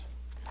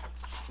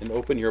and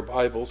open your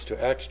Bibles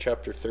to Acts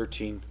chapter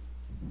 13.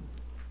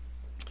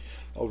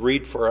 I'll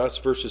read for us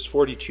verses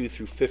 42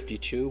 through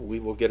 52. We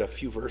will get a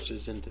few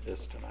verses into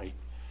this tonight.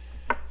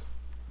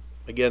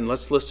 Again,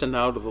 let's listen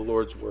now to the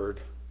Lord's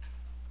word.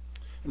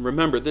 And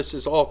remember, this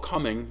is all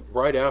coming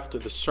right after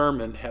the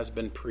sermon has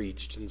been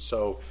preached. And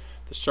so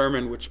the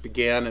sermon, which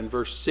began in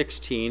verse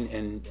 16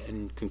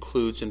 and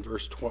concludes in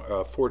verse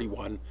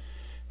 41,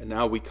 and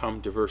now we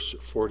come to verse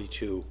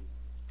 42.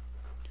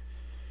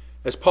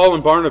 As Paul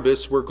and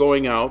Barnabas were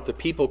going out, the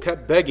people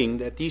kept begging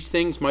that these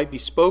things might be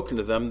spoken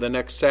to them the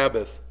next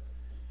Sabbath.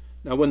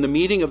 Now when the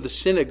meeting of the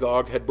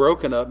synagogue had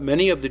broken up,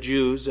 many of the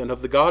Jews and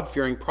of the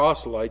God-fearing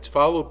proselytes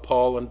followed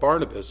Paul and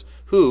Barnabas,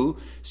 who,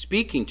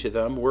 speaking to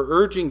them, were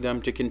urging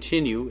them to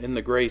continue in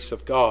the grace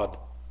of God.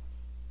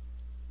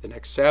 The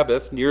next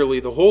Sabbath, nearly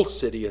the whole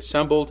city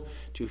assembled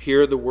to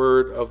hear the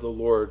word of the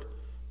Lord.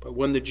 But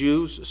when the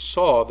Jews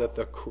saw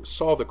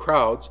the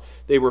crowds,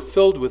 they were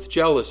filled with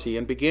jealousy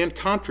and began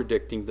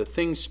contradicting the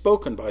things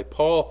spoken by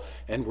Paul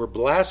and were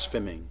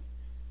blaspheming.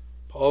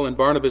 Paul and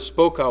Barnabas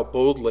spoke out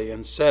boldly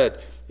and said,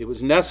 "It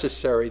was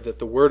necessary that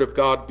the word of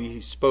God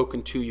be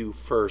spoken to you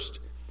first.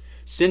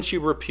 Since you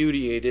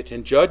repudiate it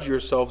and judge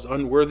yourselves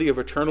unworthy of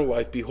eternal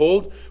life,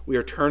 behold, we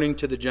are turning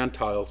to the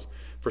Gentiles,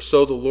 for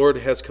so the Lord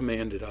has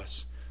commanded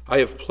us. I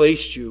have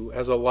placed you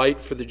as a light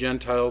for the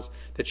Gentiles,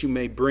 that you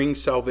may bring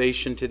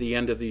salvation to the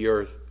end of the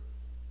earth."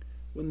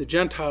 When the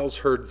Gentiles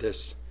heard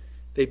this,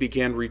 they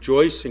began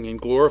rejoicing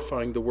and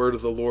glorifying the word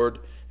of the Lord,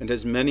 and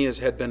as many as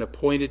had been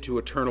appointed to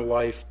eternal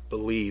life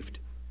believed.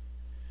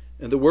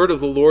 And the word of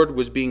the Lord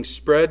was being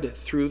spread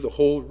through the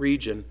whole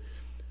region.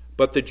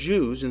 But the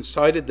Jews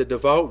incited the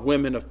devout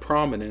women of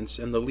prominence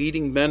and the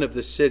leading men of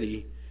the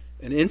city,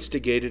 and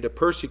instigated a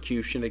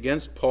persecution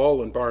against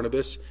Paul and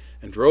Barnabas,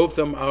 and drove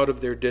them out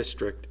of their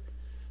district.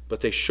 But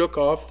they shook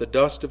off the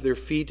dust of their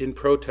feet in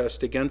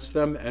protest against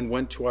them and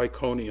went to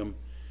Iconium.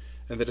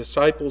 And the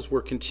disciples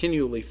were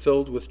continually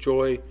filled with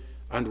joy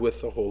and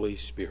with the Holy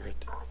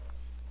Spirit.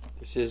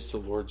 This is the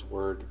Lord's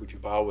word. Would you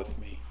bow with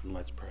me and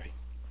let's pray.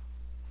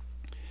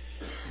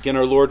 Again,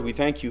 our Lord, we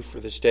thank you for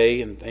this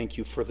day and thank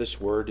you for this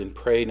word, and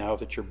pray now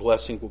that your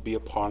blessing will be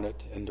upon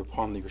it and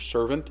upon your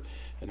servant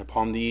and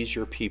upon these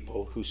your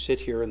people who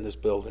sit here in this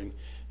building,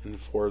 and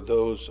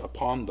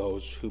upon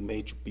those who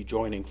may be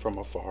joining from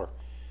afar.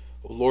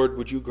 O Lord,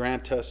 would you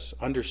grant us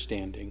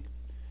understanding,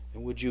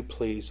 and would you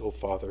please, O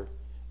Father,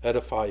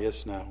 edify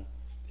us now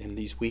in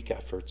these weak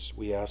efforts.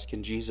 We ask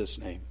in Jesus'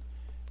 name.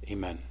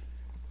 Amen.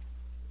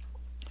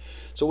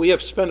 So we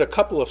have spent a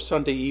couple of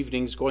Sunday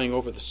evenings going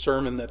over the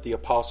sermon that the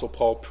Apostle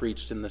Paul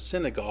preached in the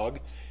synagogue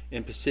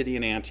in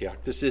Pisidian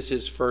Antioch. This is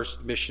his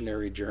first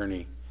missionary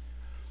journey.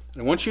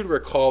 And I want you to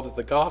recall that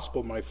the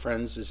gospel, my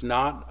friends, is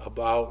not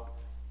about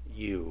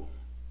you.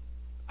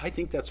 I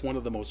think that's one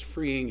of the most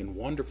freeing and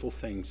wonderful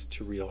things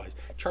to realize.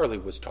 Charlie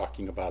was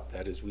talking about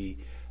that as we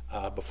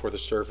before the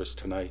service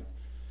tonight.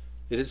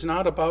 It is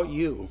not about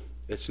you.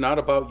 It's not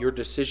about your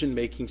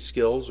decision-making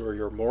skills or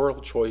your moral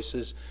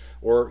choices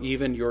or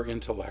even your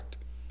intellect.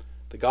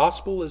 The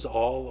gospel is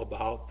all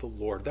about the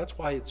Lord. That's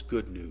why it's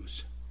good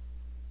news.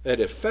 It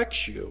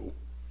affects you,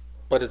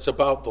 but it's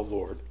about the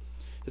Lord.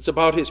 It's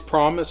about his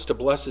promise to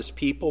bless his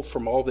people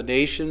from all the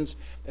nations,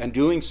 and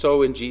doing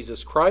so in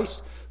Jesus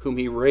Christ, whom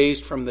he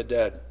raised from the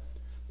dead.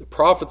 The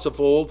prophets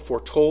of old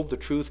foretold the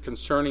truth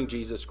concerning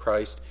Jesus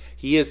Christ.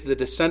 He is the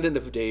descendant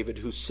of David,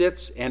 who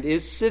sits and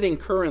is sitting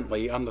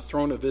currently on the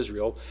throne of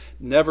Israel,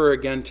 never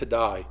again to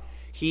die.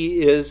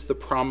 He is the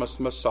promised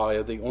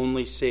Messiah, the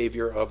only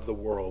Savior of the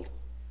world.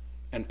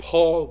 And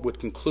Paul would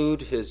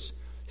conclude his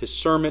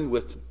sermon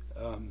with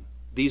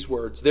these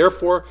words,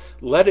 "Therefore,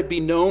 let it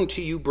be known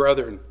to you,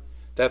 brethren,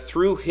 that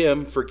through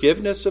him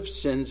forgiveness of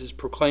sins is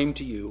proclaimed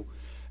to you,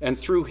 and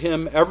through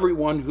him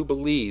everyone who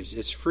believes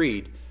is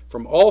freed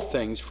from all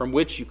things from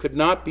which you could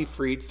not be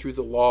freed through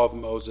the law of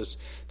Moses.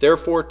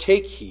 Therefore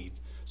take heed,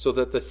 so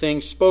that the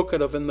things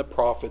spoken of in the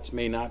prophets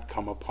may not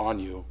come upon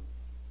you."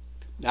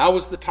 Now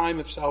is the time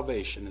of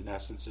salvation, in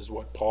essence, is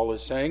what Paul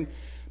is saying.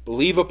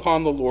 Believe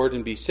upon the Lord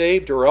and be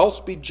saved, or else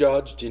be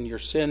judged in your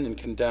sin and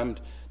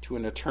condemned to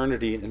an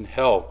eternity in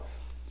hell.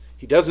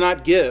 He does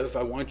not give,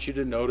 I want you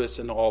to notice,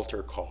 an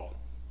altar call.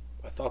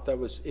 I thought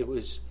it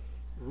was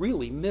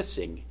really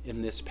missing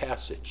in this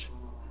passage.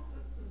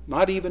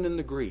 Not even in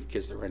the Greek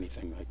is there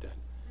anything like that.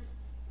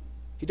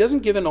 He doesn't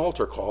give an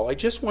altar call. I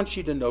just want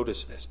you to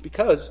notice this,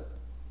 because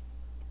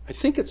I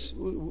think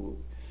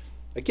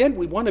again,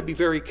 we want to be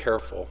very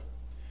careful.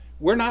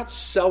 We're not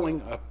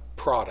selling a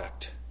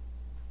product.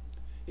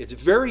 It's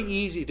very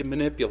easy to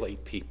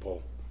manipulate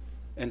people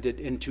and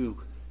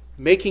into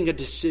making a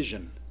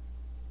decision.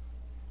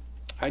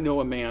 I know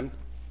a man,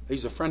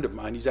 he's a friend of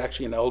mine, he's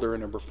actually an elder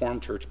in a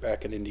Reformed church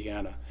back in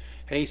Indiana.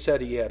 And he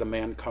said he had a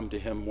man come to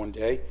him one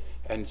day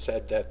and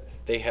said that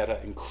they had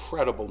an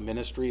incredible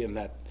ministry, and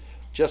that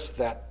just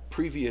that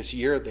previous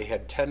year they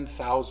had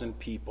 10,000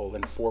 people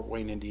in Fort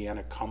Wayne,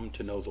 Indiana come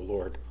to know the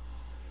Lord.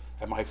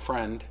 And my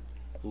friend,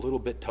 a little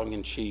bit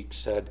tongue-in-cheek,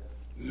 said,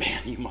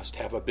 "Man, you must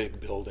have a big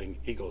building."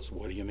 He goes,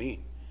 "What do you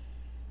mean?"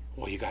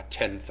 Well, you got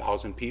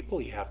 10,000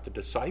 people you have to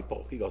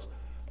disciple. He goes,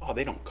 oh,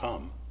 they don't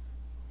come.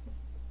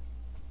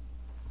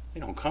 They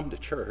don't come to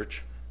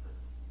church.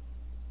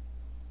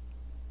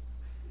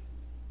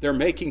 They're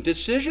making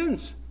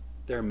decisions.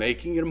 They're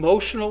making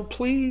emotional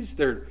pleas.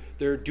 They're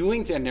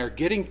doing and they're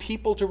getting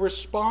people to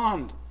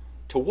respond.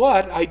 To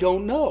what? I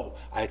don't know.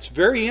 It's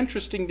very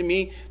interesting to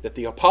me that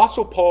the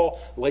Apostle Paul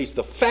lays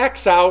the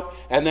facts out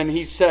and then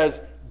he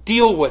says,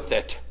 deal with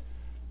it.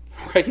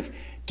 Right?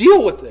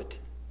 Deal with it.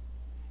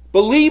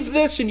 Believe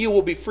this and you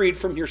will be freed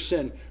from your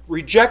sin.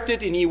 Reject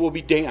it and you will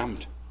be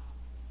damned.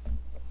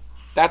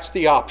 That's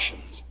the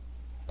options.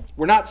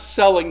 We're not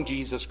selling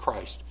Jesus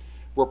Christ.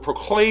 We're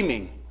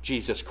proclaiming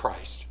Jesus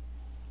Christ.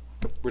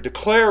 We're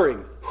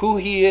declaring who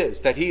he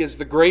is, that he is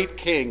the great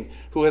king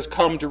who has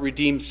come to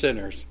redeem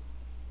sinners.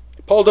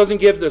 Paul doesn't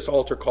give this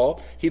altar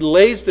call. He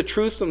lays the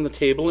truth on the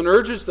table and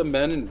urges the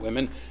men and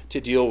women to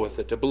deal with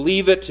it, to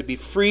believe it, to be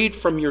freed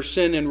from your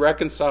sin and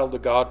reconciled to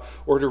God,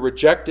 or to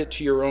reject it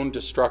to your own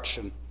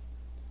destruction.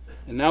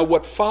 And now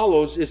what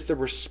follows is the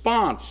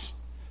response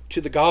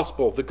to the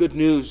gospel, the good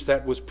news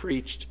that was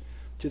preached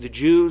to the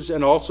Jews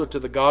and also to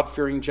the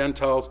God-fearing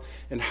Gentiles,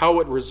 and how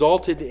it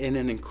resulted in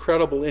an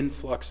incredible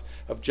influx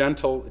of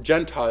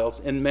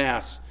Gentiles en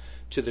masse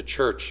to the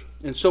church.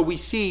 And so we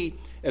see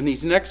in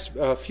these next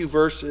few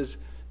verses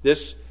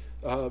this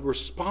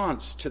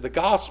response to the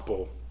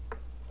gospel.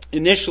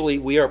 Initially,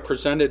 we are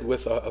presented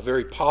with a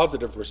very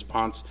positive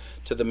response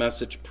to the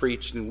message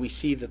preached, and we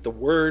see that the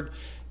word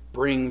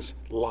brings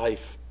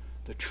life.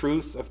 The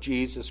truth of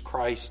Jesus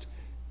Christ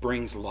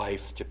brings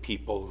life to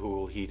people who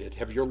will heed it.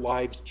 Have your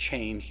lives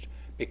changed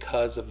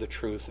because of the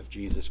truth of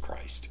Jesus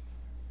Christ?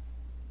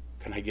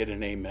 Can I get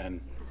an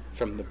amen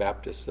from the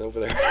Baptists over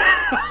there?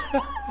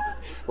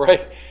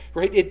 Right?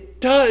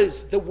 It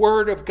does. The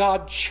Word of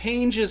God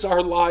changes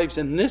our lives,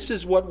 and this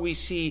is what we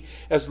see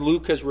as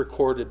Luke has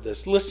recorded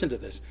this. Listen to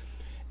this.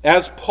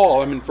 As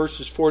Paul, I'm in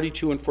verses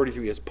 42 and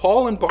 43, as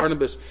Paul and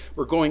Barnabas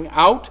were going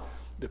out,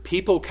 the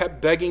people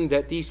kept begging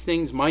that these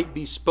things might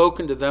be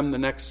spoken to them the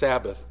next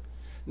Sabbath.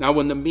 Now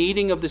when the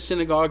meeting of the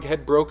synagogue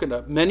had broken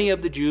up, many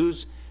of the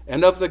Jews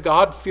and of the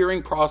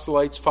God-fearing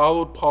proselytes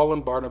followed Paul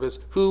and Barnabas,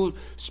 who,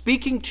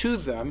 speaking to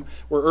them,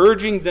 were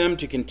urging them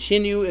to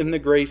continue in the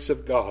grace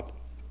of God.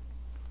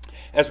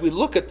 As we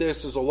look at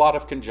this, there's a lot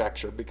of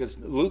conjecture, because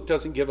Luke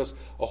doesn't give us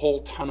a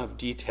whole ton of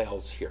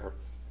details here.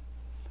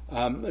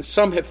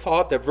 Some have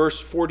thought that verse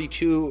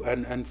 42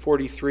 and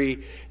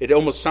 43, it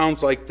almost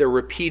sounds like they're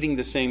repeating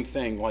the same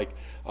thing, like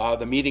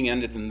the meeting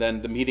ended and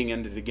then the meeting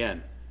ended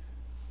again.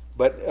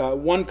 But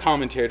one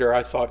commentator,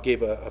 I thought,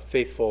 gave a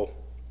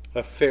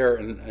fair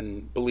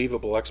and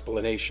believable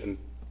explanation.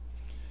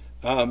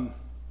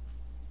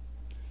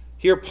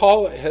 Here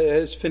Paul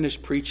has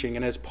finished preaching,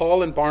 and as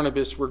Paul and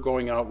Barnabas were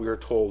going out, we are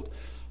told,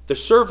 the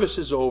service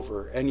is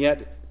over, and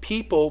yet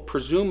people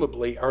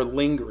presumably are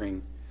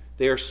lingering.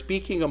 They are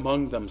speaking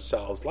among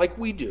themselves, like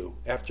we do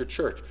after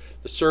church.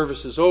 The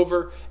service is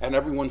over, and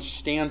everyone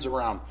stands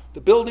around.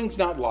 The building's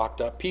not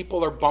locked up.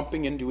 People are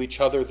bumping into each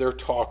other. They're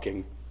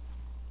talking.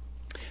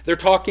 They're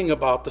talking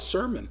about the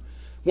sermon.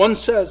 One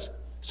says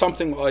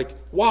something like,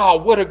 wow,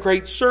 what a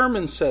great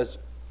sermon, says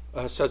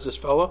this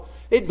fellow.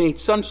 It made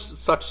such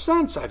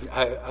sense.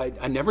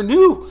 I never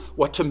knew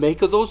what to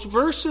make of those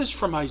verses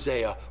from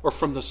Isaiah or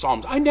from the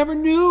Psalms. I never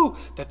knew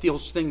that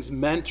those things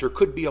meant or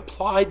could be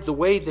applied the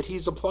way that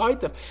he's applied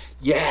them.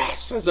 Yes,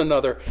 says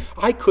another.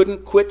 I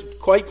couldn't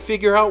quite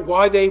figure out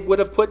why they would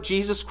have put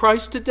Jesus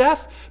Christ to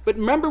death. But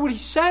remember what he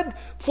said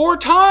 4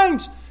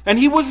 times. And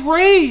he was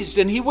raised,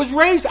 and he was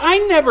raised. I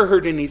never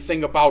heard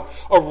anything about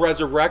a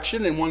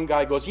resurrection. And one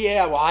guy goes,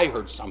 yeah, well, I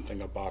heard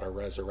something about a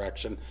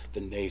resurrection, the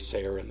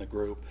naysayer in the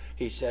group.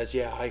 He says,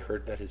 yeah, I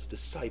heard that his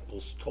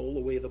disciples stole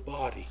away the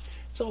body.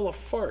 It's all a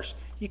farce.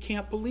 You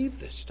can't believe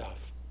this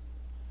stuff.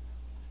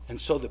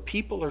 And so the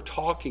people are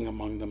talking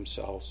among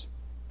themselves.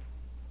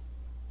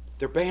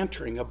 They're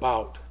bantering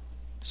about,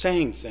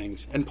 saying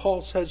things. And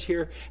Paul says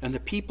here, and the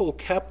people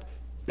kept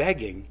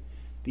begging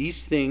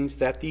these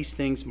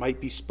things might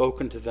be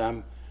spoken to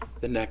them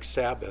the next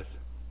Sabbath.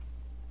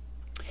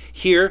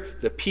 Here,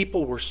 the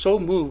people were so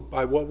moved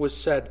by what was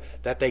said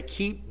that they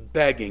keep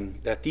begging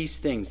that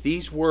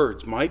these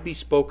words might be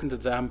spoken to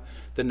them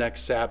the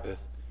next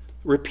Sabbath.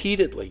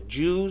 Repeatedly,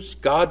 Jews,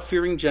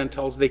 God-fearing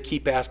Gentiles, they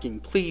keep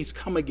asking, please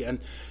come again,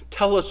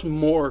 tell us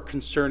more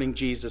concerning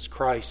Jesus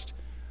Christ.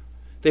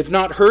 They've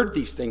not heard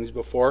these things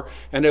before,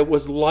 and it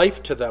was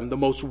life to them, the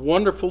most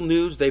wonderful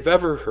news they've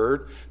ever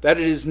heard, that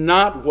it is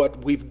not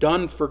what we've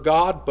done for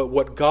God, but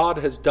what God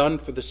has done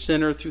for the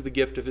sinner through the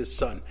gift of his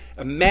Son.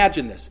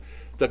 Imagine this.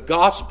 The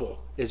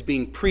gospel is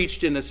being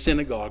preached in a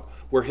synagogue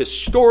where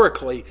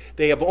historically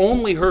they have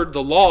only heard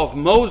the law of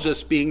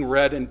Moses being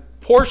read and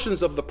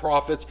portions of the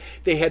prophets.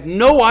 They had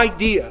no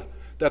idea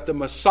that the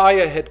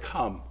Messiah had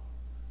come.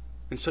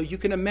 And so you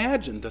can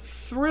imagine the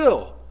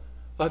thrill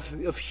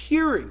of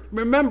hearing.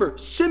 Remember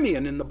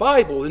Simeon in the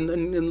Bible,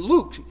 in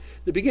Luke,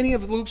 the beginning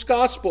of Luke's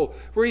gospel,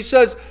 where he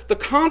says, the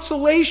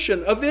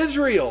consolation of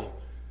Israel.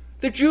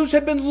 The Jews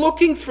had been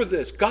looking for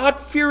this.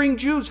 God-fearing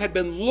Jews had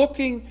been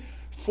looking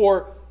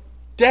for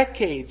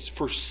decades,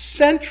 for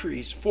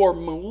centuries, for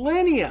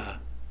millennia,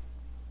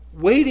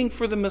 waiting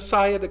for the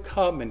Messiah to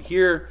come. And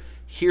here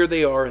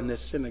they are in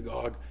this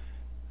synagogue,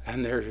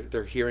 and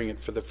they're hearing it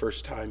for the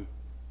first time.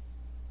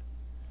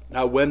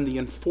 Now, when the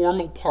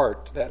informal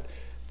part,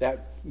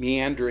 that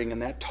meandering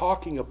and that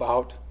talking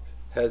about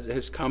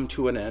has come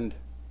to an end,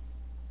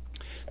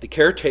 the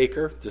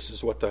caretaker, this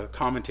is what the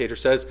commentator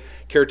says,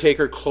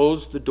 caretaker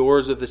closed the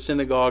doors of the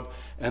synagogue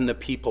and the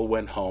people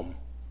went home.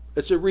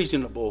 It's a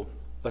reasonable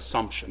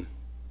assumption.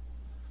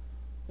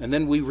 And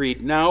then we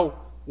read, now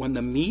when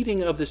the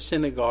meeting of the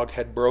synagogue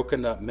had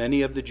broken up,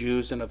 many of the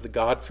Jews and of the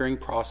God-fearing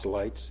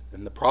proselytes,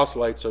 and the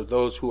proselytes are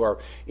those who are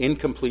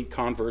incomplete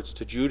converts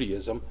to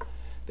Judaism,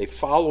 they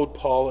followed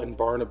Paul and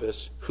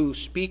Barnabas, who,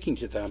 speaking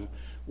to them,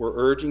 were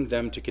urging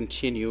them to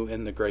continue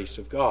in the grace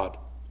of God.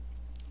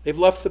 They've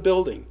left the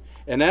building.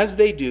 And as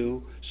they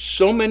do,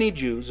 so many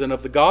Jews and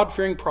of the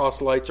God-fearing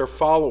proselytes are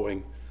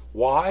following.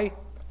 Why?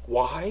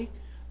 Why?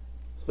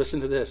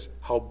 Listen to this.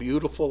 How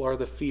beautiful are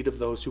the feet of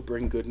those who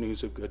bring good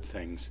news of good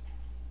things.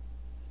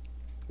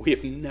 We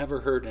have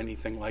never heard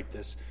anything like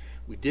this.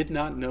 We did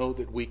not know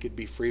that we could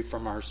be free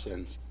from our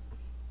sins.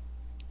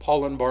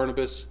 Paul and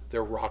Barnabas,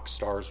 they're rock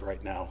stars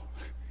right now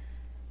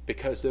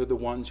because they're the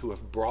ones who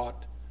have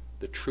brought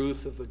the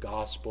truth of the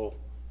gospel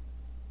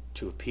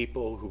to a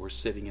people who were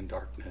sitting in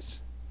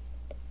darkness.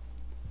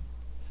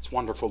 It's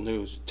wonderful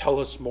news. Tell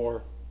us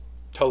more.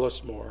 Tell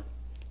us more.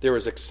 There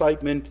is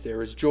excitement,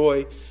 there is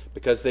joy,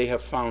 because they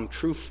have found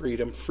true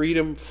freedom,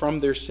 freedom from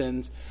their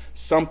sins,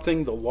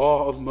 something the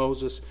law of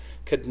Moses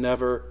could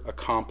never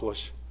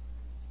accomplish.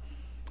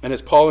 And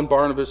as Paul and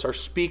Barnabas are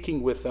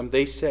speaking with them,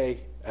 they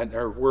say, and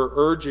we're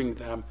urging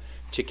them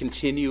to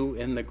continue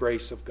in the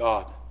grace of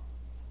God.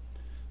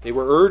 They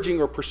were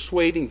urging or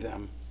persuading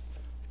them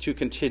to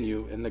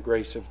continue in the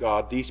grace of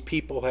God. These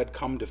people had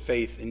come to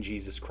faith in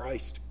Jesus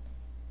Christ.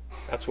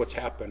 That's what's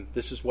happened.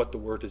 This is what the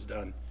word has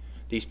done.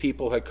 These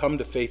people had come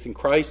to faith in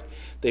Christ.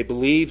 They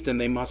believed,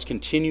 and they must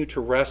continue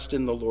to rest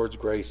in the Lord's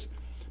grace.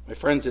 My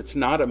friends, it's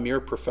not a mere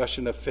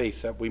profession of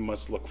faith that we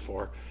must look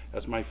for.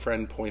 As my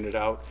friend pointed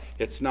out,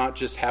 it's not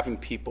just having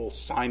people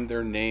sign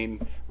their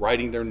name,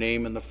 writing their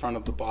name in the front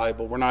of the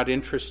Bible. We're not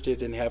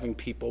interested in having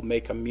people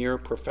make a mere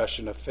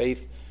profession of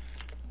faith,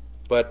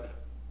 but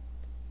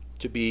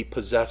to be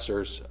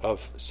possessors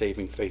of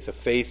saving faith, a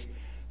faith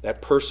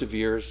that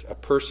perseveres, a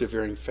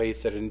persevering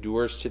faith that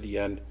endures to the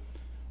end,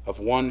 of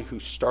one who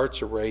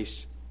starts a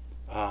race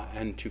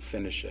and to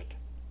finish it.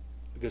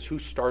 Because who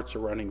starts a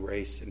running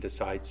race and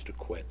decides to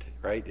quit,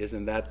 right?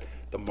 Isn't that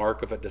the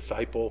mark of a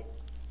disciple?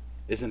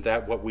 Isn't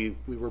that what we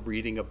were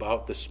reading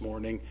about this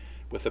morning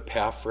with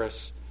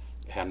Epaphras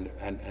and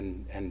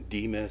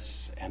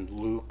Demas and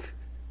Luke?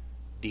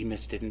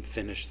 Demas didn't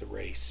finish the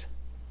race.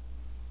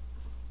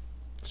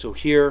 So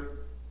here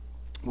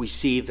we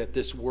see that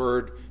this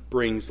word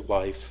brings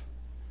life.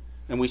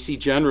 And we see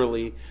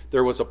generally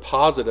there was a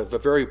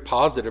very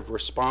positive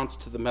response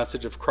to the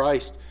message of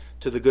Christ,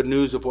 to the good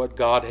news of what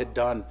God had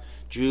done.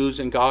 Jews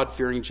and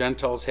God-fearing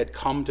Gentiles had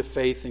come to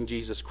faith in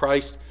Jesus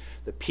Christ.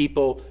 The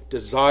people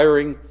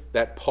desiring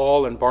that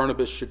Paul and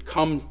Barnabas should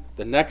come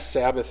the next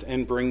Sabbath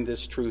and bring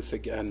this truth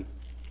again.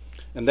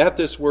 And that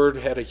this word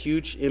had a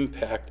huge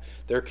impact,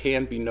 there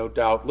can be no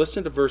doubt.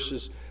 Listen to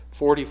verses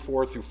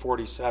 44 through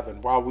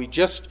 47. While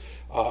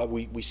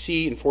we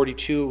see in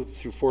 42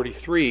 through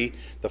 43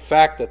 the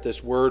fact that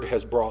this word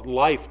has brought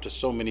life to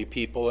so many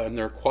people and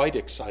they're quite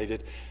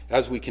excited,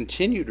 as we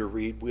continue to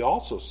read, we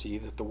also see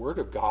that the word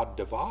of God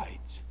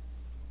divides.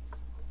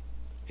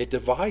 It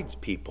divides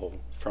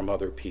people from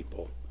other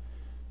people.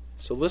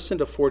 So listen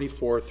to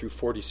 44 through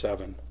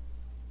 47.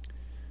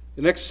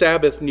 The next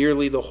Sabbath,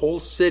 nearly the whole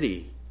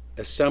city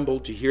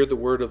assembled to hear the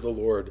word of the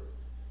Lord.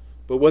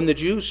 But when the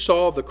Jews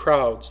saw the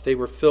crowds, they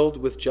were filled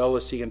with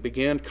jealousy and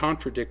began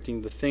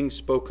contradicting the things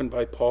spoken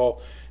by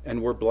Paul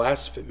and were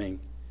blaspheming.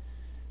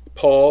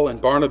 Paul and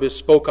Barnabas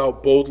spoke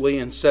out boldly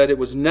and said, "It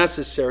was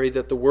necessary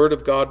that the word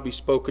of God be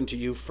spoken to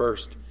you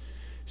first.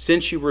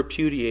 Since you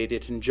repudiate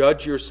it and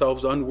judge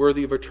yourselves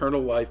unworthy of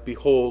eternal life,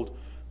 behold,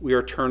 we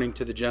are turning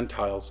to the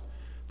Gentiles.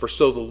 For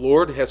so the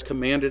Lord has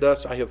commanded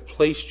us, I have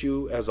placed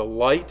you as a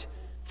light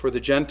for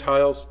the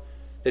Gentiles,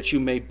 that you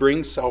may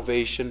bring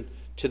salvation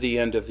to the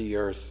end of the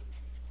earth."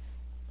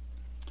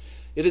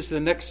 It is the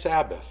next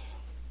Sabbath.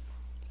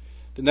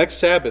 The next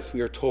Sabbath,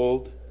 we are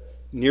told,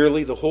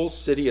 nearly the whole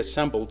city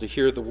assembled to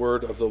hear the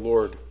word of the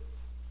Lord.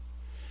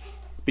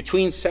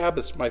 Between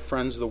Sabbaths, my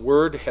friends, the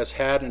word has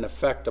had an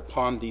effect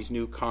upon these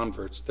new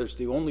converts. There's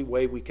the only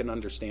way we can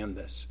understand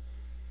this,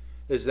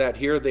 is that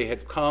here they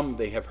have come,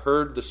 they have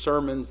heard the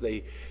sermons,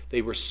 they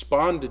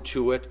responded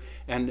to it,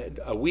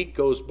 and a week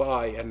goes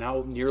by, and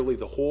now nearly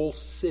the whole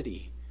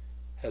city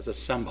has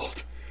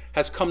assembled,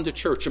 has come to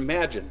church.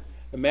 Imagine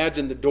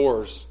the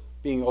doors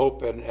being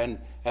open,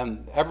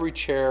 and every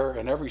chair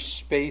and every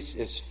space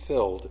is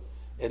filled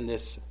in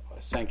this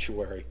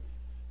sanctuary.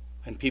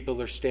 And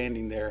people are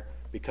standing there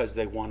because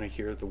they want to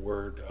hear the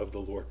word of the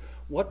Lord.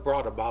 What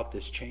brought about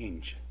this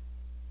change?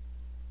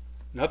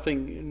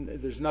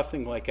 There's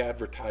nothing like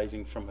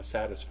advertising from a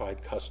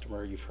satisfied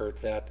customer. You've heard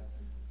that.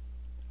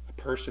 A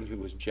person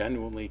who is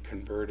genuinely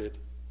converted,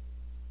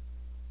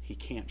 he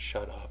can't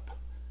shut up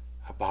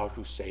about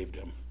who saved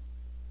him.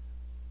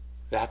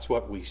 That's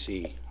what we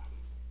see.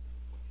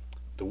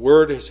 The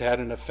word has had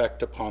an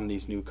effect upon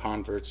these new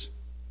converts.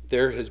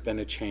 There has been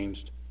a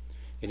change.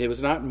 And it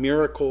was not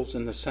miracles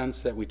in the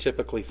sense that we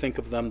typically think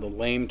of them, the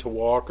lame to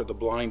walk or the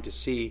blind to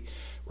see.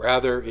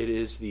 Rather, it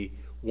is the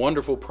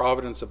wonderful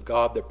providence of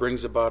God that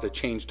brings about a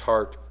changed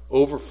heart.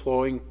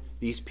 Overflowing,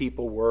 these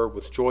people were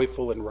with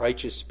joyful and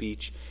righteous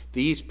speech.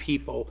 These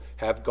people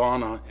have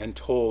gone on and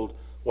told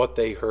what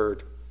they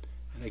heard.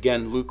 And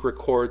again, Luke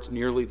records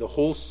nearly the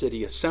whole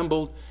city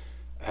assembled,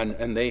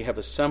 and they have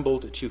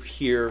assembled to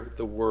hear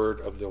the word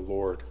of the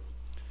Lord.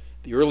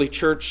 The early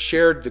church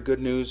shared the good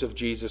news of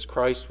Jesus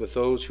Christ with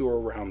those who are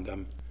around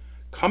them.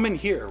 Come and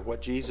hear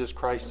what Jesus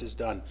Christ has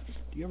done.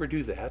 Do you ever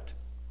do that?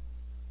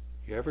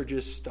 You ever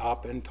just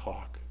stop and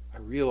talk? I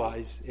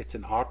realize it's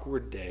an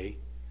awkward day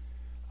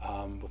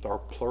with our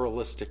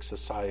pluralistic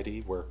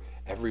society where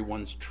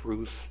everyone's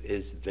truth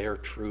is their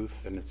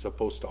truth and it's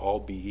supposed to all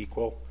be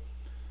equal.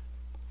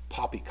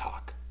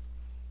 Poppycock.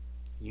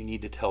 You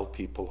need to tell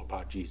people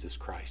about Jesus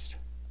Christ.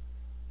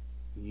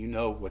 You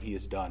know what he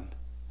has done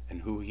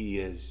and who he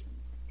is.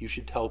 You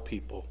should tell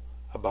people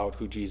about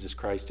who Jesus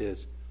Christ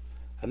is.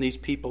 And these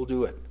people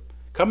do it.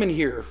 Come and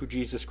hear who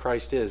Jesus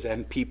Christ is.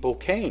 And people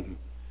came.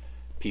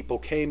 People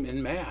came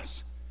en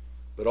masse.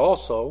 But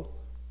also,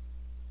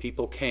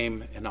 people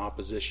came in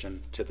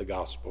opposition to the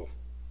gospel.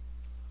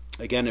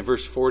 Again, in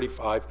verse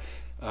 45,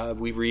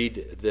 we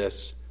read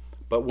this.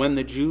 But when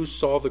the Jews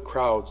saw the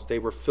crowds, they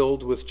were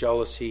filled with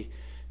jealousy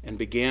and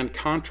began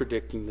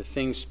contradicting the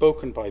things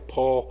spoken by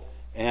Paul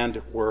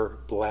and were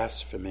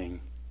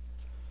blaspheming.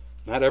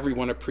 Not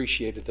everyone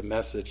appreciated the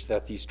message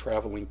that these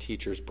traveling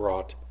teachers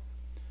brought.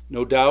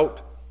 No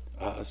doubt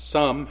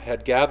some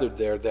had gathered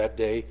there that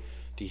day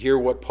to hear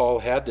what Paul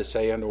had to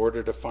say in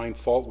order to find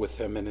fault with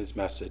him in his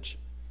message.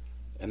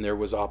 And there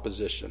was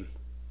opposition.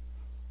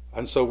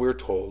 And so we're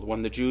told,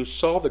 when the Jews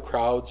saw the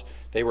crowds,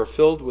 they were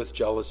filled with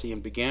jealousy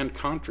and began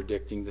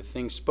contradicting the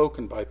things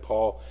spoken by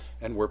Paul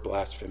and were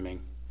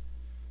blaspheming.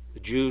 The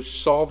Jews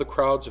saw the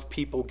crowds of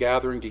people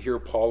gathering to hear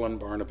Paul and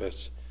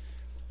Barnabas.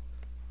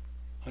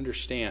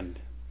 Understand,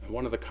 and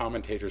one of the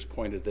commentators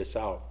pointed this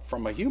out,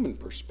 from a human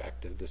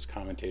perspective, this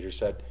commentator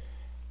said,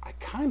 I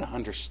kind of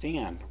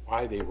understand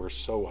why they were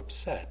so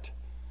upset.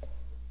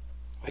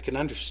 I can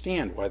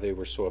understand why they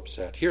were so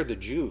upset. Here the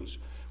Jews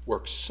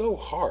worked so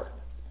hard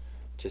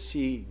to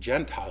see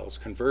Gentiles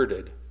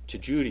converted to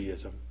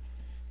Judaism.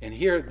 And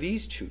here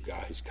these two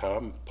guys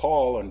come,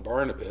 Paul and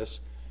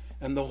Barnabas,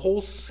 and the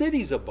whole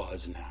city's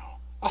abuzz now.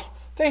 Oh,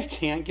 they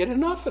can't get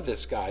enough of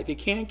this guy. They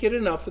can't get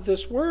enough of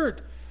this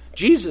word.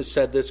 Jesus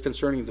said this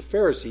concerning the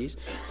Pharisees,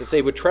 that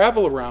they would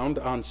travel around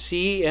on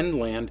sea and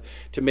land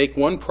to make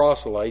one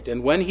proselyte,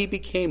 and when he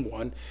became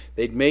one,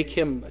 they'd make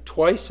him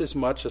twice as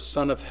much a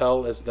son of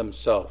hell as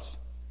themselves.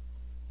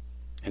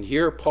 And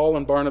here Paul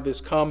and Barnabas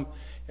come,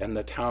 and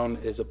the town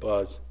is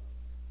abuzz.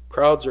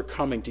 Crowds are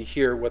coming to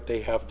hear what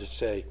they have to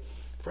say.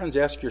 Friends,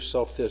 ask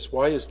yourself this: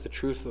 why is the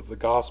truth of the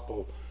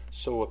gospel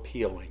so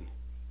appealing?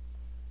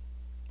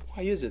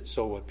 Why is it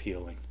so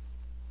appealing?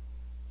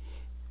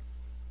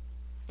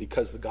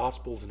 Because the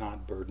gospel is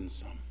not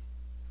burdensome.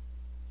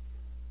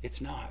 It's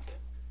not.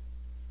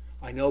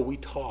 I know we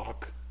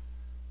talk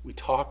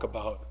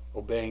about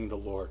obeying the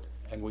Lord,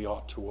 and we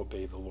ought to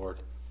obey the Lord.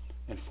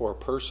 And for a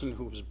person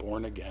who is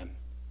born again,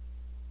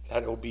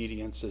 that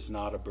obedience is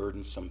not a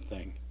burdensome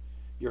thing.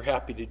 You're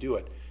happy to do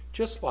it.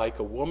 Just like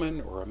a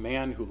woman or a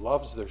man who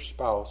loves their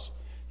spouse,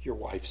 your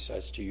wife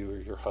says to you or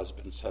your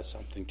husband says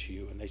something to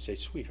you, and they say,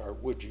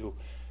 sweetheart, would you?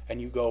 And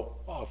you go,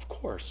 oh, of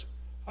course.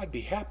 I'd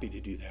be happy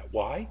to do that.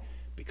 Why?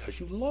 Because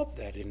you love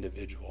that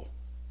individual.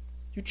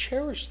 You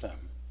cherish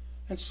them.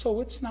 And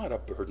so it's not a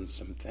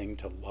burdensome thing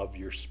to love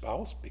your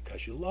spouse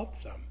because you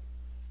love them.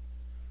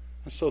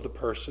 And so the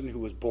person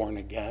who is born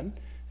again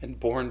and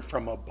born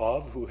from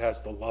above, who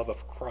has the love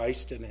of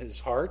Christ in his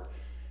heart,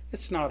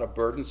 it's not a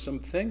burdensome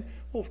thing.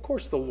 Well, of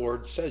course the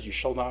Lord says you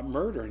shall not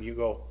murder. And you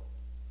go,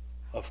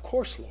 of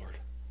course, Lord.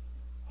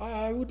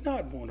 I would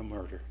not want to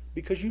murder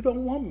because you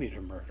don't want me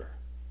to murder.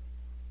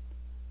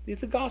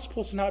 The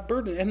gospel's not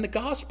burden. And the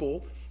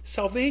gospel,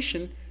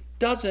 salvation,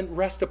 doesn't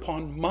rest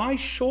upon my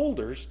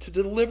shoulders to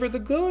deliver the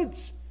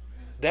goods.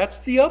 That's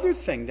the other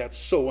thing that's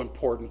so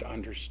important to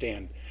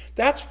understand.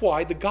 That's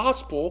why the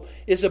gospel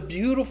is a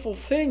beautiful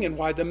thing and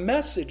why the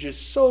message is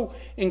so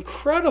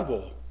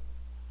incredible.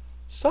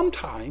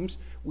 Sometimes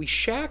we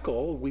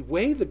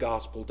weigh the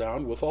gospel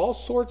down with all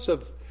sorts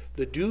of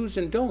the do's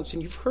and don'ts,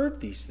 and you've heard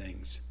these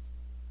things.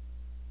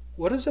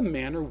 What does a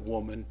man or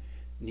woman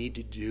need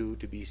to do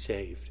to be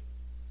saved?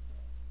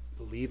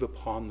 Believe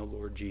upon the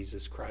Lord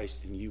Jesus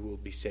Christ and you will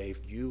be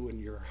saved, you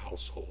and your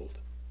household.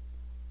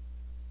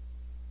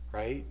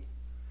 Right?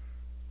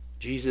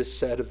 Jesus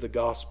said of the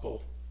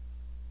gospel,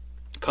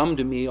 come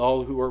to me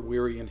all who are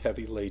weary and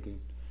heavy laden,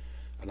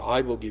 and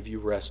I will give you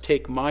rest.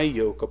 Take my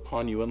yoke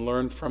upon you and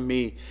learn from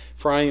me,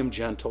 for I am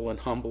gentle and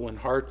humble in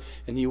heart,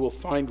 and you will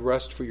find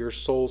rest for your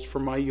souls, for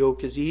my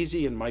yoke is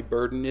easy and my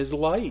burden is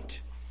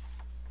light.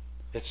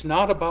 It's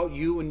not about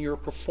you and your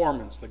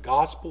performance. The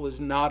gospel is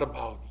not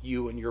about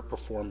you and your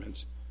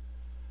performance.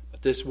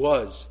 But this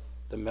was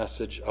the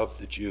message of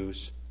the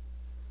Jews.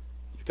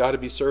 You've got to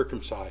be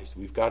circumcised.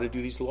 We've got to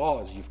do these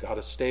laws. You've got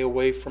to stay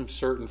away from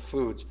certain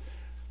foods.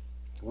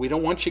 We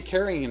don't want you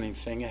carrying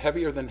anything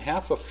heavier than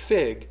half a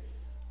fig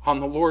on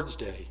the Lord's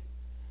Day.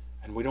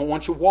 And we don't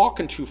want you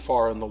walking too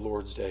far on the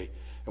Lord's Day.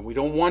 And we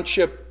don't want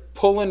you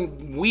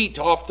pulling wheat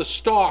off the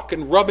stalk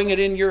and rubbing it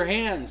in your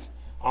hands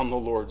on the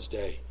Lord's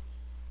Day.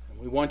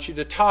 And we want you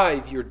to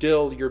tithe your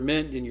dill, your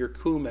mint, and your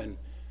cumin.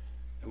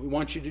 And we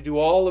want you to do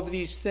all of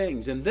these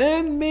things. And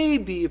then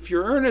maybe, if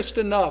you're earnest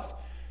enough,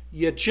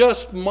 you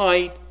just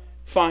might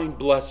find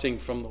blessing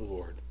from the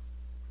Lord.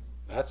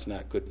 That's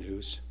not good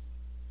news.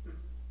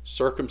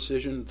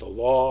 Circumcision, the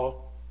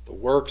law, the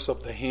works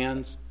of the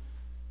hands,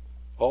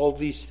 all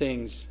these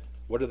things,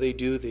 what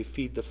do? They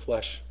feed the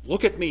flesh.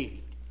 Look at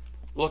me.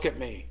 Look at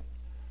me.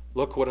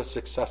 Look what a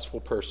successful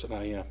person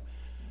I am.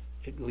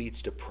 It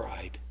leads to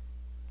pride.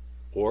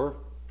 Or,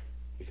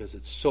 because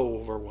it's so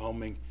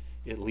overwhelming,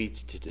 it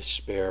leads to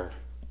despair.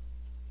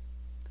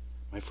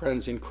 My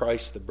friends, in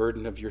Christ, the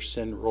burden of your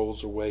sin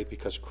rolls away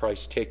because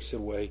Christ takes it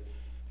away,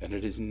 and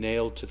it is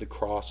nailed to the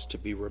cross to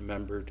be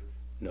remembered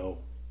no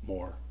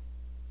more.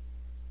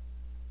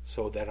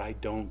 So that I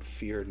don't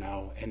fear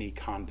now any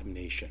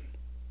condemnation.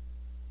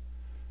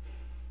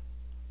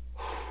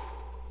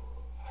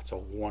 That's a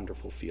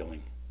wonderful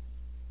feeling.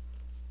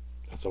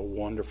 That's a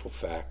wonderful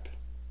fact.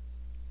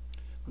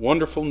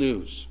 Wonderful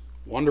news.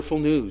 Wonderful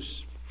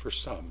news for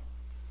some.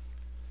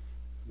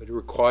 But it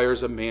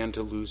requires a man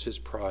to lose his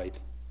pride,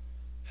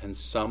 and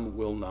some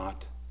will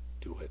not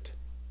do it.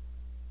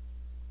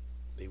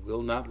 They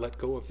will not let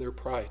go of their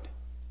pride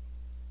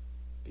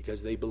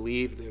because they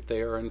believe that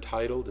they are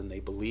entitled and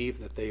they believe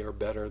that they are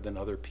better than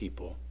other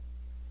people.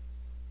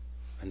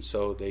 And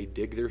so they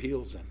dig their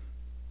heels in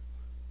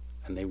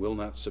and they will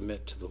not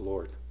submit to the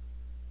Lord.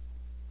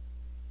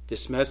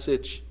 This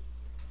message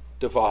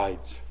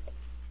divides.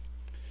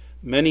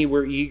 Many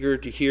were eager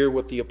to hear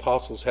what the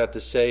apostles had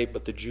to say,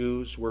 but the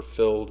Jews were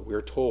filled,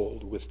 we're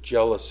told, with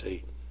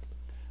jealousy.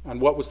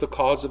 And what was the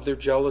cause of their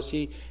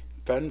jealousy?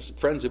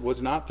 Friends, it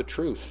was not the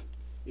truth.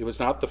 It was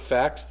not the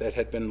facts that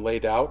had been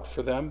laid out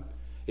for them.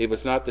 It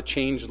was not the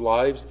changed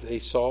lives they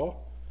saw,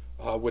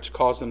 which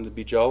caused them to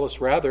be jealous.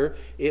 Rather,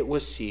 it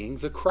was seeing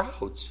the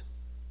crowds.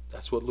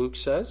 That's what Luke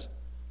says.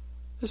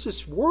 This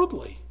is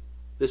worldly.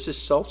 This is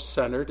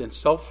self-centered and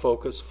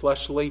self-focused,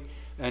 fleshly,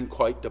 and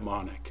quite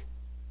demonic.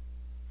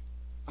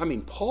 I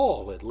mean,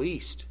 Paul, at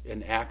least,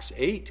 in Acts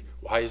 8,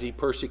 why is he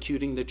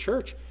persecuting the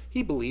church?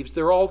 He believes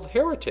they're all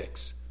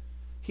heretics.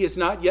 He has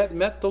not yet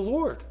met the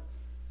Lord.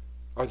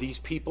 Are these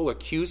people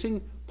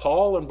accusing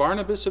Paul and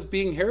Barnabas of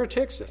being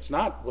heretics? That's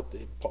not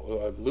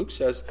what Luke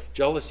says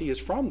jealousy is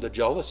from. The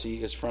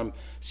jealousy is from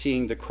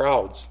seeing the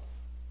crowds.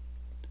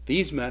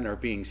 These men are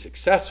being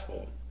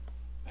successful,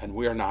 and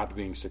we are not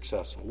being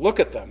successful. Look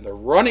at them. They're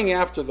running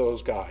after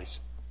those guys.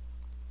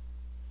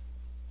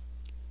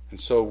 And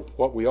so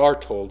what we are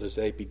told is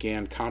they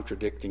began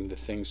contradicting the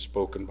things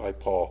spoken by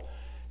Paul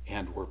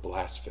and were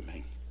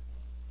blaspheming.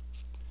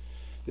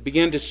 They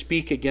began to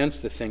speak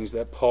against the things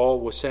that Paul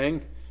was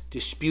saying,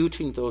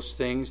 disputing those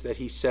things that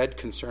he said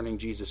concerning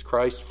Jesus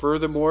Christ.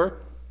 Furthermore,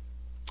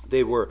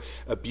 they were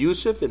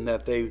abusive in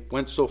that they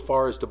went so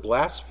far as to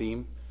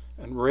blaspheme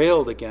and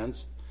railed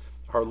against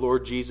our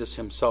Lord Jesus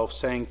himself,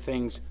 saying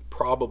things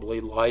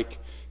probably like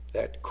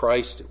that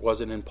Christ was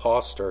an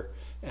imposter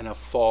and a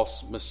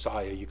false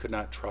Messiah. You could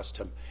not trust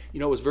him. You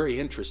know, it was very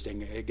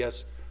interesting. I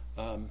guess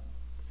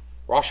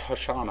Rosh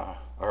Hashanah,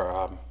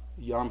 or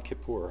Yom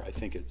Kippur, I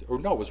think it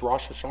was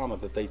Rosh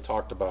Hashanah that they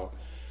talked about.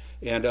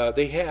 And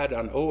they had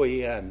on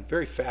OAN,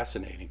 very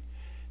fascinating,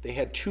 they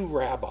had two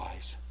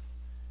rabbis.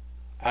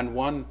 And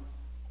one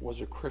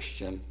was a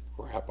Christian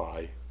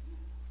rabbi,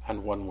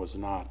 and one was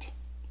not.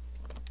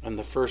 And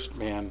the first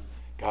man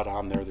got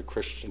on there, the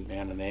Christian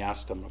man, and they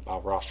asked him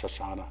about Rosh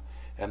Hashanah.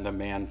 And the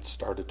man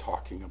started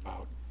talking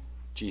about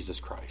Jesus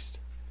Christ.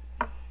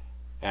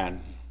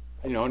 And,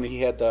 and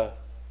he had the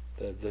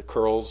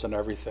curls and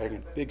everything,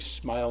 and a big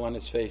smile on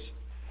his face.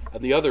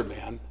 And the other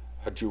man,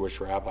 a Jewish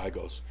rabbi,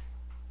 goes,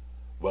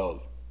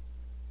 "Well,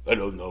 I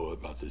don't know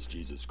about this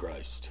Jesus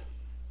Christ.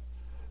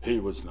 He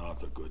was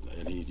not the good."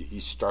 And he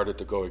started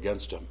to go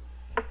against him.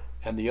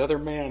 And the other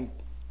man,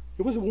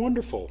 it was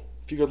wonderful.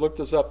 If you could look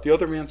this up, the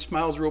other man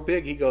smiles real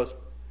big. He goes,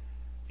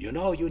 "You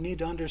need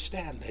to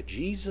understand that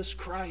Jesus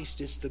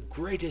Christ is the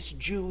greatest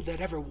Jew that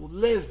ever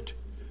lived,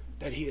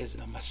 that he is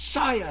the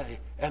Messiah,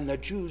 and the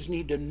Jews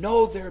need to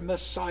know their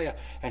Messiah."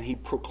 And he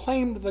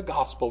proclaimed the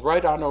gospel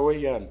right on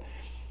OAN.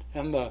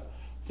 And the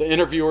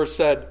interviewer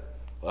said,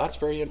 "Well, that's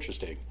very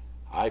interesting.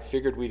 I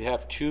figured we'd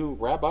have two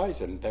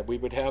rabbis and that we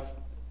would have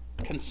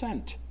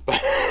consent."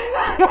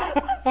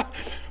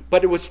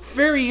 But it was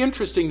very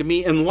interesting to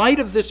me in light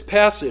of this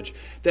passage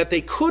that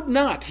they could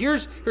not.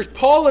 Here's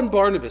Paul and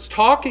Barnabas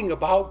talking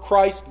about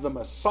Christ, the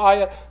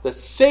Messiah, the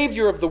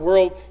Savior of the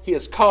world. He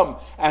has come,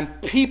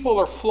 and people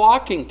are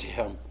flocking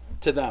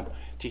to them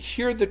to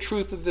hear the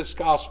truth of this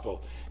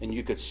gospel. And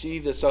you could see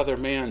this other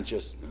man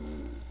just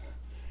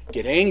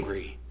get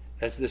angry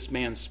as this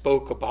man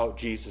spoke about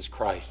Jesus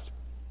Christ.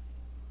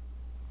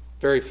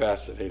 Very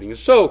fascinating.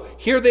 So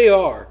here they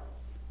are,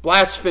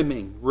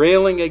 blaspheming,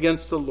 railing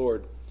against the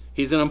Lord.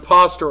 He's an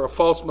impostor, a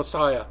false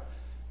Messiah.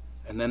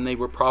 And then they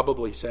were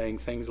probably saying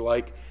things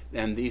like,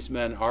 and these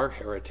men are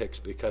heretics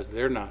because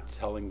they're not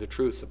telling the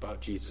truth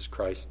about Jesus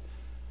Christ,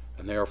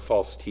 and they are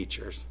false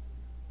teachers.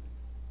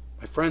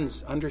 My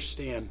friends,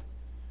 understand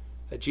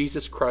that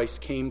Jesus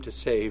Christ came to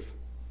save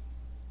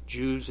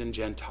Jews and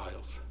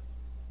Gentiles.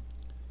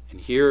 And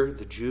here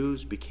the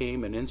Jews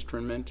became an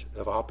instrument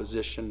of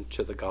opposition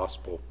to the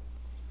gospel,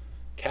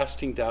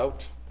 casting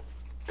doubt,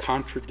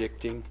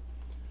 contradicting.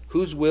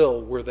 Whose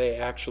will were they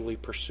actually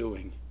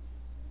pursuing?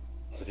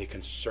 Were they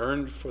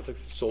concerned for the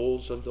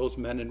souls of those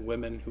men and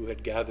women who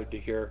had gathered to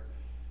hear?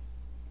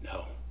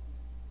 No.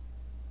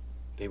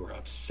 They were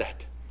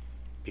upset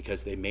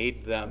because they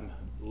made them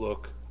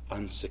look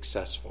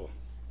unsuccessful.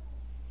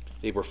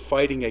 They were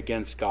fighting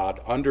against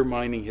God,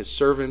 undermining his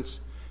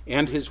servants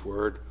and his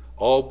word,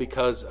 all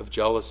because of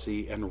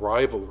jealousy and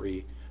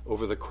rivalry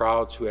over the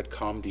crowds who had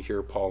come to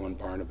hear Paul and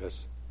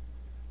Barnabas.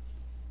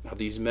 Now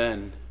these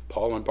men,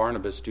 Paul and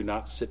Barnabas, do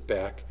not sit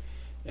back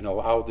and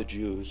allow the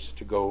Jews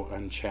to go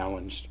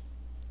unchallenged.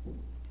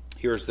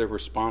 Here's their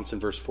response in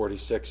verse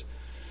 46.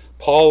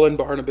 Paul and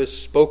Barnabas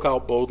spoke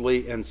out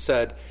boldly and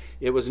said,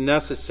 "It was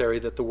necessary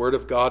that the word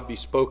of God be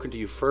spoken to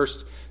you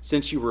first.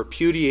 Since you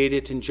repudiate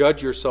it and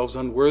judge yourselves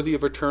unworthy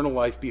of eternal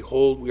life,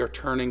 behold, we are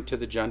turning to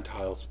the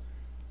Gentiles."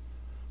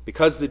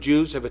 Because the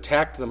Jews have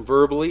attacked them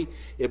verbally,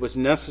 it was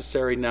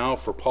necessary now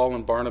for Paul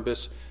and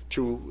Barnabas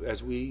to,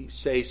 as we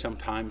say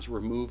sometimes,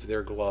 remove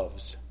their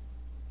gloves.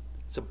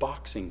 It's a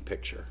boxing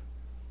picture.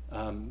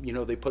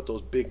 They put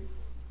those big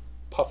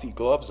puffy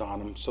gloves on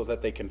them so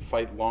that they can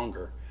fight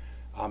longer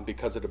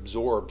because it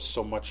absorbs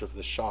so much of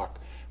the shock.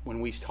 When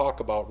we talk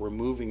about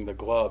removing the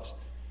gloves,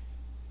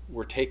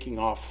 we're taking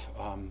off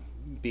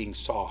being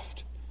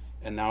soft,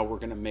 and now we're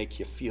going to make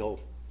you feel,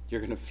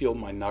 you're going to feel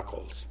my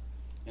knuckles.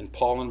 And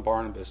Paul and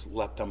Barnabas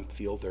let them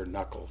feel their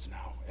knuckles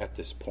now at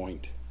this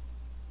point.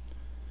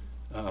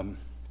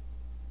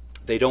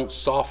 They don't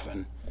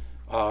soften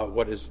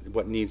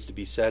what needs to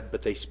be said,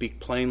 but they speak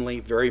plainly,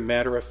 very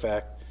matter of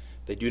fact.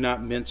 They do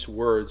not mince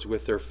words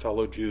with their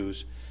fellow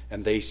Jews,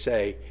 and they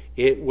say,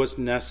 "It was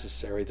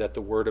necessary that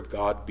the word of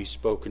God be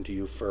spoken to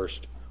you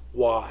first."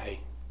 Why?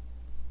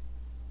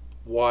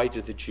 Why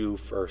to the Jew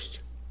first?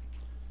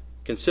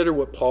 Consider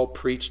what Paul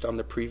preached on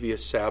the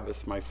previous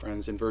Sabbath, my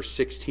friends. In verse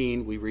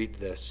 16, we read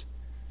this.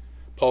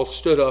 Paul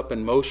stood up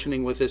and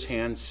motioning with his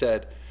hand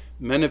said,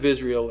 "Men of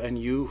Israel,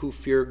 and you who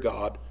fear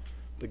God,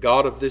 the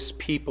God of this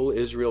people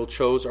Israel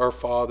chose our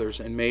fathers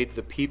and made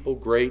the people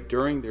great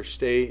during their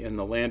stay in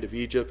the land of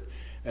Egypt,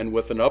 and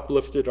with an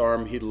uplifted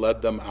arm he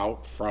led them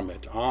out from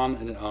it." On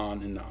and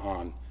on and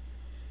on.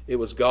 It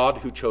was God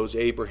who chose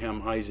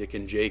Abraham, Isaac,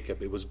 and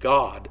Jacob. It was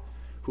God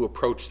who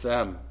approached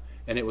them,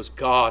 and it was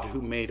God who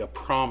made a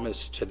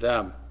promise to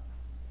them.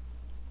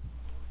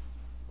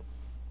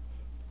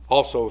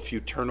 Also, if you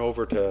turn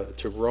over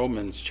to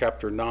Romans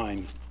chapter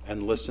 9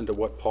 and listen to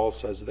what Paul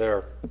says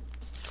there.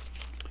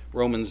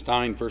 Romans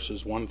 9,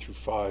 verses 1 through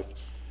 5,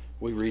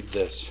 we read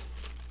this.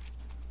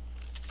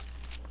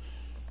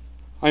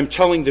 "I am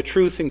telling the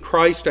truth in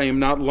Christ. I am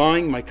not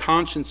lying. My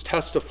conscience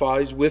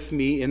testifies with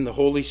me in the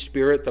Holy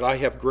Spirit that I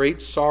have great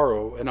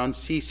sorrow and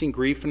unceasing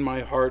grief in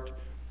my heart.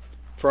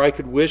 For I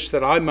could wish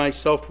that I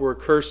myself were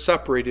accursed,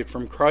 separated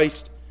from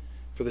Christ,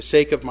 for the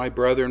sake of my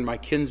brethren, my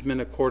kinsmen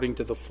according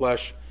to the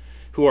flesh,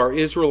 who are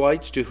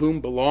Israelites, to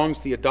whom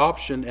belongs the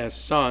adoption as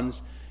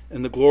sons,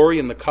 and the glory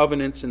and the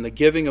covenants, and the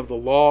giving of the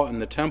law and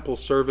the temple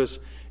service,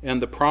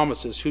 and the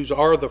promises, whose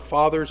are the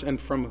fathers, and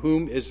from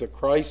whom is the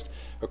Christ,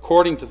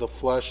 according to the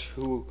flesh,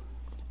 who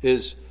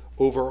is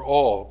over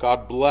all,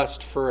 God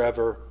blessed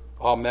forever.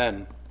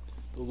 Amen."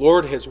 The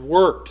Lord has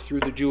worked through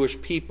the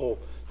Jewish people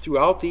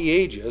throughout the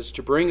ages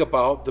to bring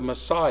about the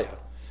Messiah.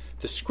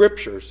 The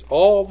scriptures,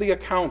 all the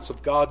accounts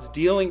of God's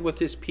dealing with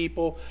his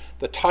people,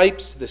 the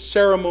types, the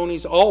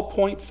ceremonies, all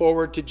point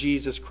forward to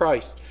Jesus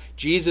Christ.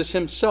 Jesus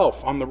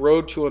himself on the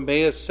road to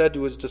Emmaus said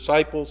to his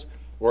disciples,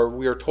 or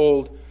we are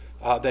told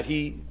that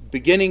he,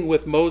 beginning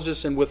with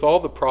Moses and with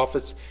all the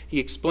prophets, he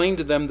explained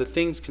to them the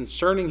things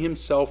concerning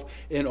himself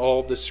in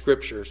all the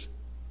scriptures.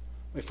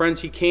 My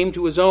friends, he came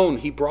to his own.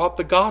 He brought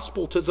the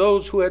gospel to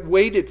those who had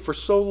waited for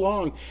so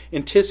long,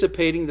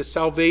 anticipating the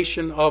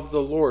salvation of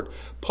the Lord.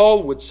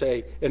 Paul would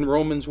say in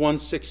Romans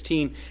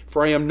 1:16,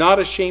 "For I am not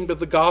ashamed of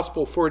the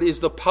gospel, for it is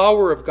the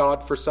power of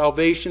God for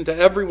salvation to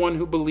everyone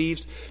who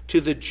believes,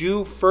 to the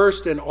Jew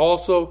first and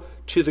also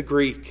to the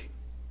Greek."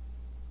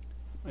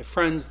 My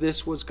friends,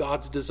 this was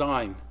God's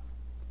design.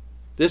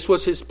 This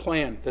was his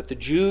plan, that the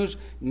Jews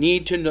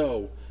need to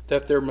know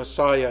that their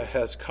Messiah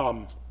has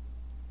come.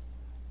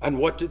 And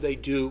what do they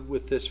do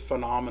with this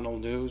phenomenal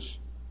news?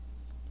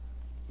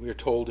 We are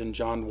told in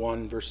John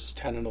 1, verses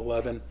 10 and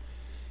 11,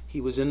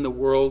 he was in the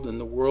world, and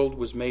the world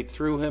was made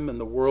through him, and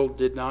the world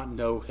did not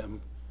know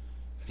him.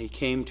 And he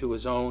came to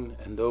his own,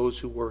 and those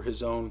who were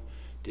his own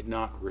did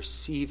not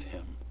receive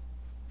him.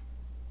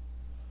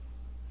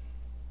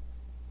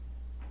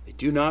 They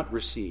do not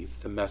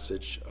receive the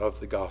message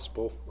of the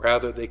gospel.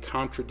 Rather, they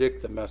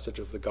contradict the message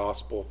of the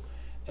gospel,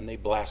 and they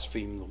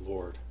blaspheme the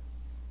Lord.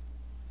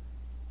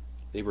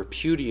 They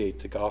repudiate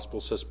the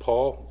gospel, says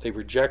Paul. They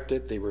reject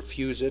it. They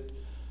refuse it.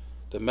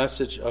 The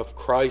message of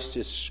Christ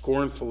is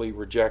scornfully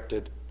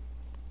rejected,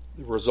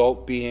 the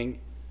result being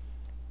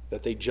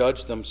that they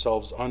judge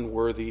themselves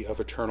unworthy of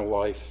eternal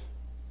life.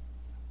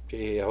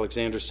 J.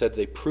 Alexander said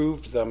they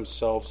proved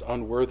themselves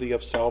unworthy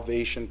of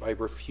salvation by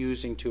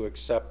refusing to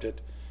accept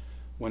it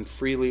when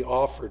freely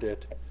offered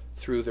it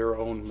through their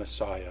own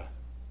Messiah.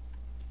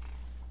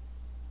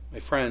 My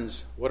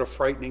friends, what a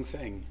frightening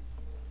thing.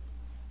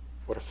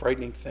 What a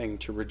frightening thing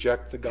to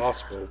reject the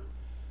gospel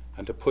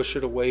and to push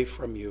it away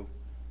from you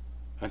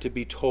and to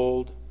be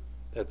told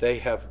that they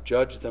have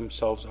judged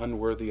themselves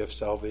unworthy of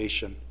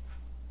salvation.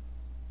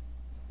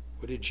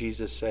 What did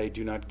Jesus say?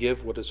 Do not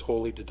give what is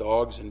holy to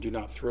dogs, and do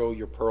not throw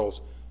your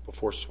pearls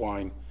before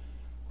swine,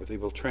 or they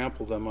will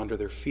trample them under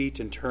their feet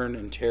and turn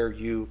and tear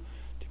you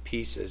to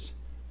pieces.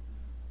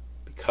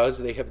 Because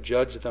they have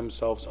judged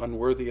themselves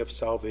unworthy of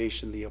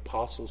salvation, the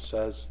apostle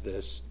says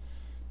this,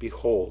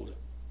 behold,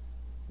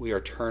 we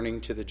are turning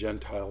to the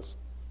Gentiles.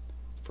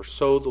 For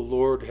so the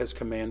Lord has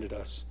commanded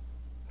us.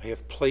 I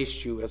have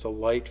placed you as a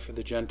light for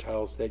the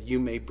Gentiles, that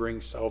you may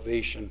bring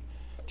salvation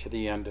to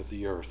the end of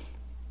the earth.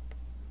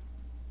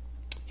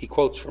 He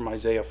quotes from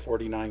Isaiah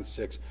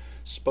 49:6,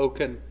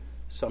 spoken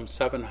some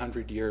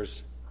 700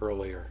 years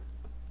earlier.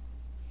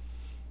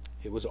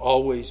 It was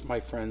always, my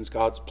friends,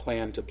 God's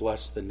plan to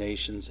bless the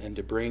nations and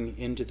to bring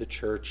into the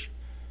church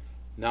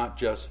not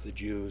just the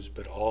Jews,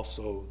 but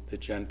also the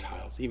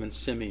Gentiles. Even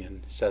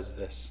Simeon says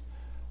this,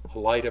 a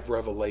light of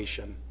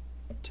revelation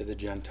to the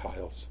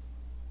Gentiles.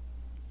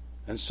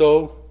 And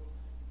so,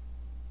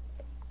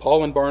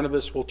 Paul and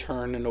Barnabas will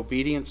turn in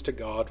obedience to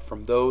God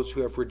from those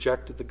who have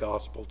rejected the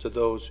gospel to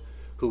those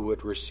who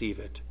would receive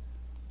it.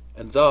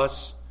 And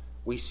thus,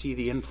 we see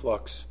the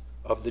influx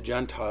of the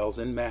Gentiles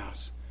en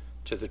masse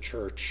to the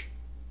church.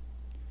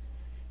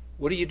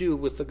 What do you do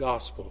with the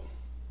gospel?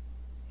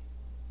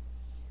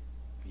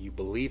 You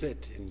believe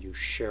it and you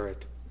share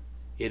it.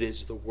 It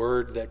is the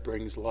word that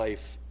brings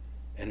life,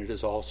 and it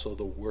is also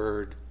the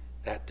word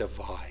that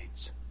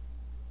divides.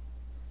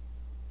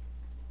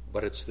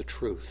 But it's the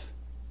truth.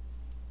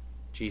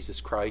 Jesus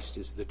Christ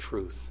is the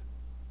truth.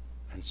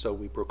 And so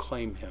we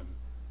proclaim him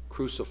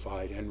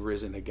crucified and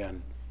risen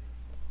again.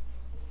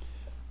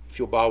 If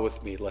you'll bow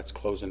with me, let's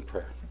close in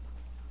prayer.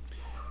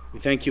 We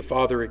thank you,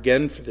 Father,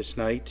 again for this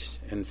night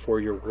and for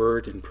your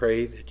word, and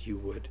pray that you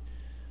would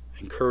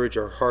encourage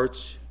our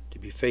hearts to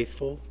be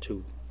faithful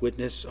to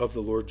witness of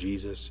the Lord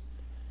Jesus,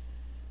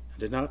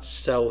 and to not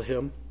sell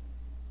him,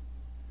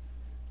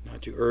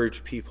 not to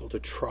urge people to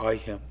try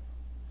him,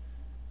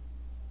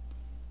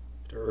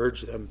 to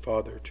urge them,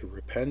 Father, to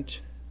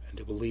repent and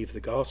to believe the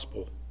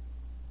gospel,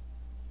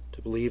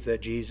 to believe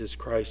that Jesus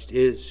Christ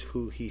is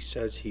who he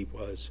says he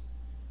was,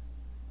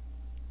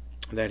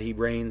 and that he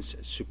reigns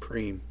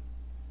supreme,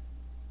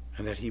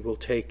 and that he will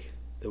take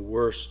the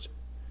worst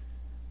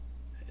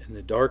and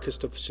the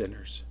darkest of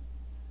sinners,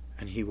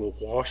 and he will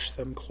wash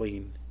them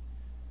clean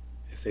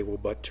if they will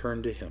but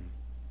turn to him.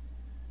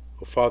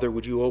 Oh, Father,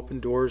 would you open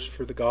doors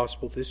for the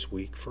gospel this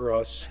week for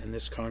us in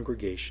this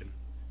congregation,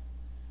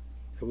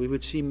 that we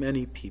would see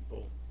many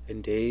people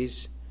in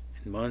days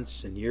and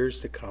months and years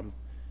to come,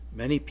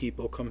 many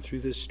people come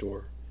through this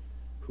door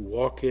who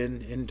walk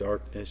in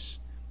darkness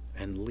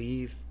and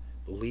leave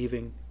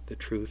believing the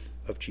truth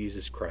of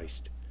Jesus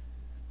Christ.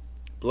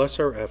 Bless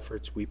our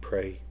efforts, we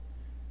pray,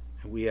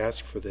 and we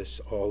ask for this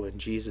all in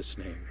Jesus'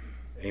 name.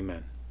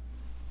 Amen.